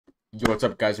Yo, what's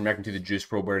up, guys? I'm reacting to the Juice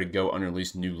WRLD Where to Go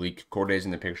unreleased new leak. Corday's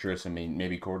in the picture, so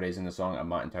maybe Corday's in the song. I'm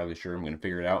not entirely sure. I'm going to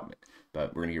figure it out,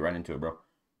 but we're going to get right into it, bro.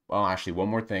 Well, actually, one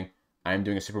more thing. I am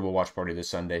doing a Super Bowl watch party this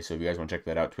Sunday, so if you guys want to check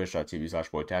that out,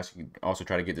 twitch.tv/boytastic. You can also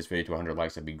try to get this video to 100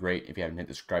 likes. That'd be great. If you haven't hit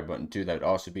the subscribe button, too, that would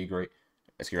also be great.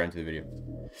 Let's get right into the video.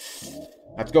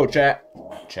 Let's go, chat.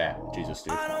 Chat. Jesus,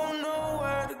 dude.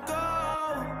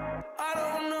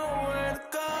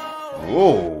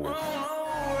 Whoa.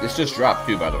 This just dropped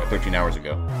too, by the way, 13 hours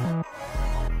ago.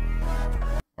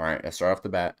 Alright, let's start off the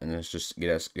bat, and let's just get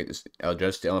this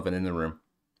adjust the elephant in the room.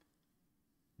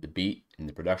 The beat and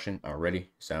the production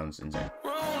already sounds insane.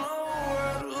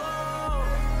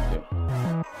 Yep.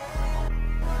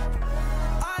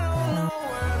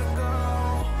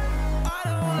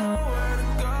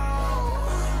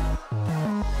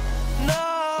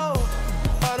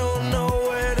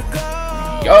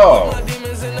 Yo!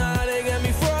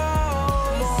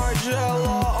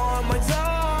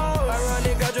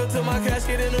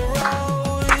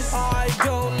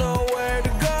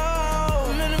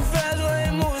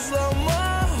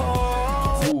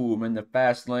 I'm in the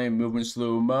fast lane, moving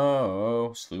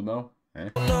slow-mo. Slow-mo? Eh?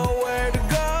 Nowhere to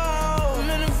go. I'm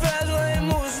in the fast lane,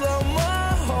 moving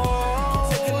slow-mo.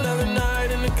 Take another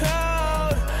night in the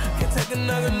cold. Can take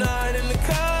another night in the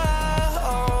cold.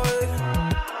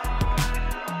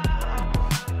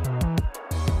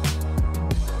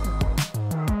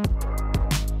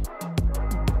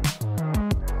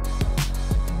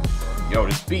 Yo,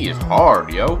 this beat is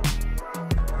hard, yo.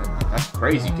 That's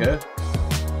crazy, cuz.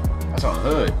 That's on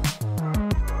hood.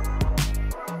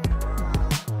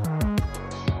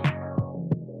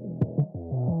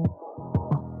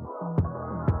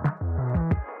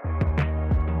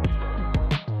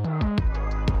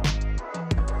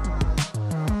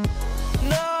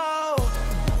 No,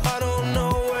 I don't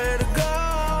know where to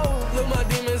go. Look, my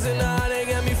demons and they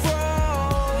got me froze.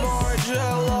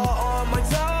 Margiela on my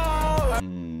toes.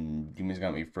 Demons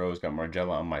got me froze, got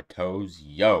Margiela on my toes.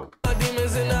 Yo. My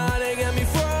demons and they got me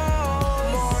froze.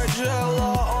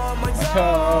 On my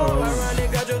toes.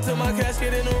 Ironic, I drove to my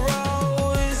casket in a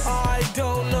rose. I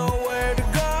don't know where to go.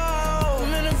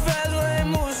 I'm in a fast lane,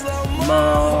 moving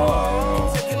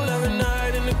slow-mo. Take another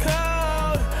night in the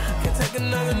cold. Can take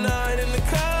another night in the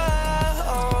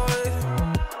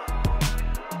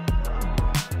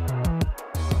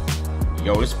cold.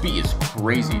 Yo, this beat is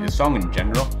crazy. This song in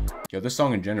general. Yo, this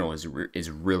song in general is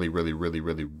really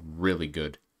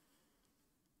good.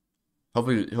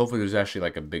 Hopefully there's actually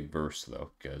like a big verse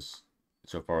though, because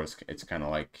so far it's kind of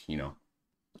like, you know,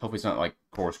 hopefully it's not like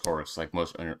chorus like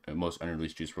most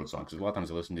unreleased Juice WRLD songs. Because a lot of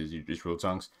times I listen to these Juice WRLD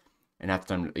songs, and half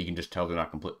the time you can just tell they're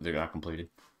not completed.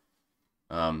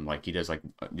 Like he does like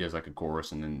a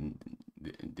chorus, and then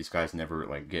these guys never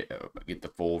like get the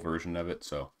full version of it.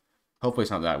 So hopefully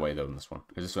it's not that way though in this one,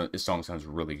 because this song sounds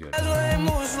really good.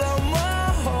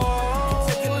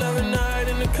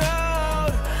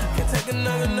 Take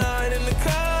another night in the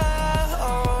cold.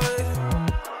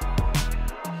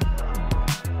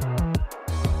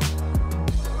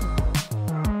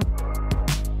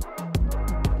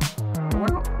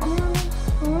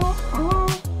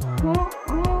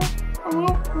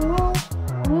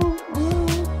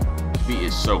 This beat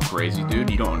is so crazy, dude.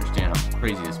 You don't understand how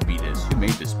crazy this beat is. Who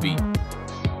made this beat?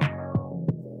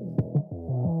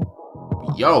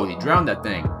 Yo, he drowned that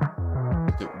thing.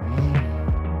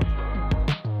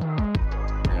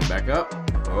 Back up.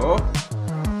 Oh.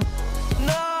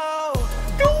 No,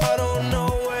 I don't know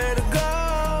where to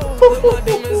go. Look, my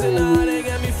demons and they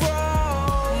got me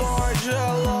from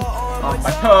Margiela on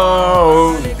my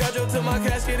toes. I drove to my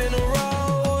casket in a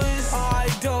rose. I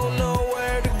don't know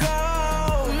where to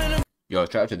go. Yo,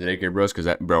 shout out to the daycare bros,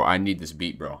 because bro, I need this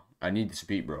beat, bro. I need this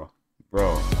beat, bro.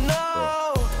 Bro.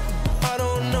 No, I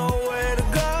don't know where to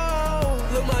go.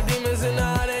 Look, my demons and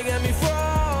they got me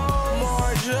from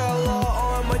Margiela.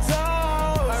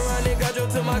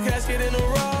 To my casket in a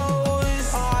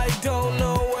rose. I don't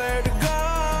know where to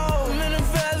go. I'm in a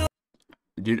fast...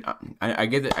 Dude, I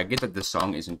get that this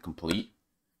song isn't complete,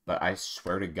 but I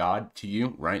swear to God to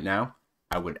you right now,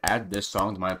 I would add this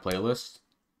song to my playlist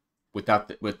without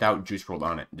Juice WRLD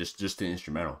on it, just the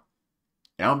instrumental.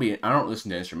 And I don't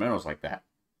listen to instrumentals like that,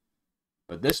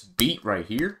 but this beat right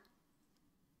here,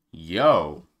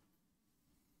 yo.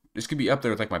 This could be up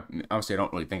there with like my, obviously I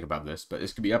don't really think about this, but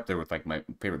this could be up there with like my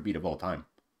favorite beat of all time.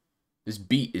 This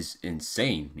beat is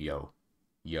insane, yo.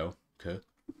 Yo, okay.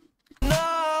 No,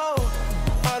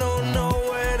 I don't know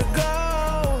where to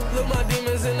go. Look, my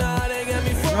demons and they got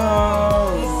me from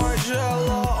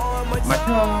Margiela on my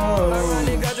toes.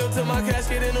 Ironic, I drove to my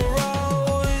casket in a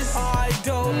rose. I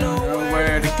don't know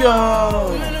where to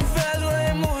go. I'm in a fast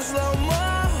lane, moving slow.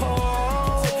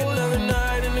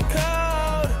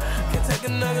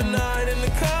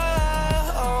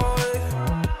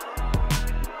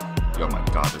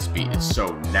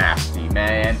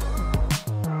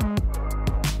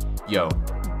 Yo.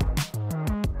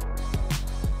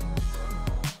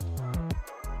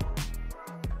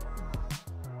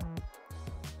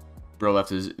 Bro left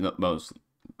his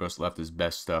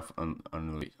best stuff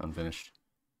unfinished.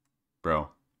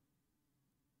 Bro.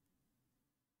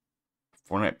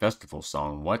 Fortnite Festival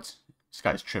song. What? This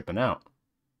guy's tripping out.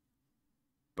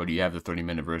 But do you have the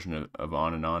 30-minute version of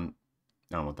On and On?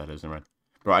 I don't know what that is. Never mind.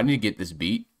 Bro, I need to get this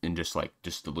beat and just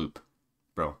the loop.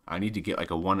 Bro, I need to get like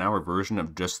a 1-hour version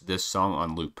of just this song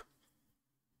on loop.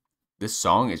 This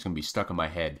song is going to be stuck in my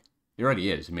head. It already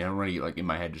is. I mean, I'm already like in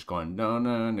my head just going, no,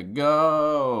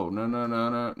 go.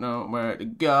 No, where to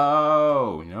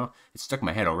go. You know? It's stuck in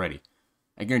my head already.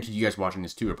 I guarantee you guys watching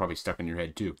this too are probably stuck in your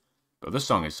head too. But this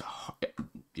song is,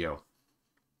 yo.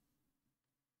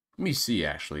 Let me see,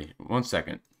 actually. 1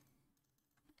 second.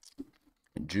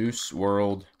 Juice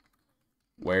WRLD,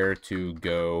 Where to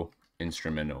Go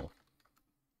instrumental.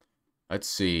 Let's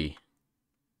see.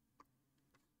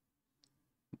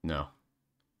 No.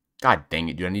 God dang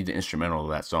it, dude. I need the instrumental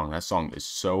of that song. That song is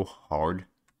so hard.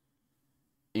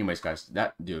 Anyways, guys,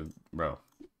 dude, bro.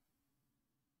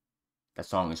 That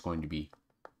song is going to be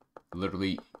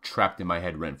literally trapped in my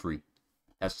head rent-free.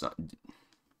 That's not...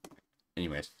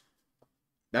 Anyways.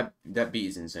 That beat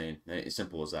is insane. As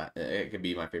simple as that. It could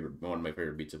be one of my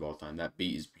favorite beats of all time. That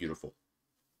beat is beautiful.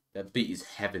 That beat is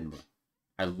heavenly.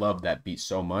 I love that beat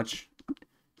so much.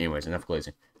 Anyways, enough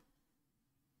glazing.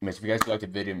 Anyways, if you guys liked the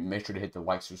video, make sure to hit the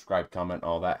like, subscribe, comment,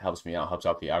 all that. Helps me out. Helps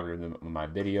out the algorithm of my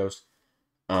videos.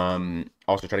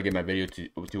 Also, try to get my video to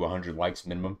 100 likes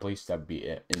minimum, please. That'd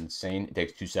be insane. It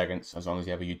takes 2 seconds. As long as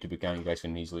you have a YouTube account, you guys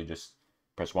can easily just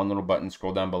press one little button,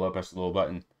 scroll down below, press the little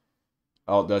button.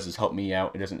 All it does is help me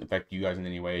out. It doesn't affect you guys in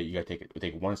any way. You gotta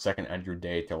take 1 second out of your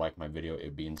day to like my video. It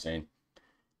would be insane.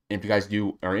 And if you guys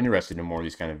are interested in more of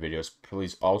these kind of videos,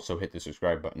 please also hit the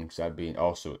subscribe button, because that'd be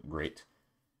also great.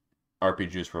 RP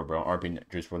JuiceWrld, bro. RP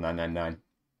JuiceWrld 999. I'm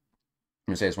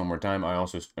gonna say this one more time. I'm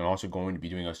also going to be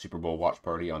doing a Super Bowl watch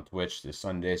party on Twitch this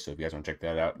Sunday. So if you guys want to check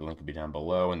that out, the link will be down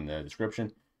below in the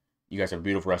description. You guys have a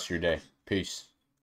beautiful rest of your day. Peace.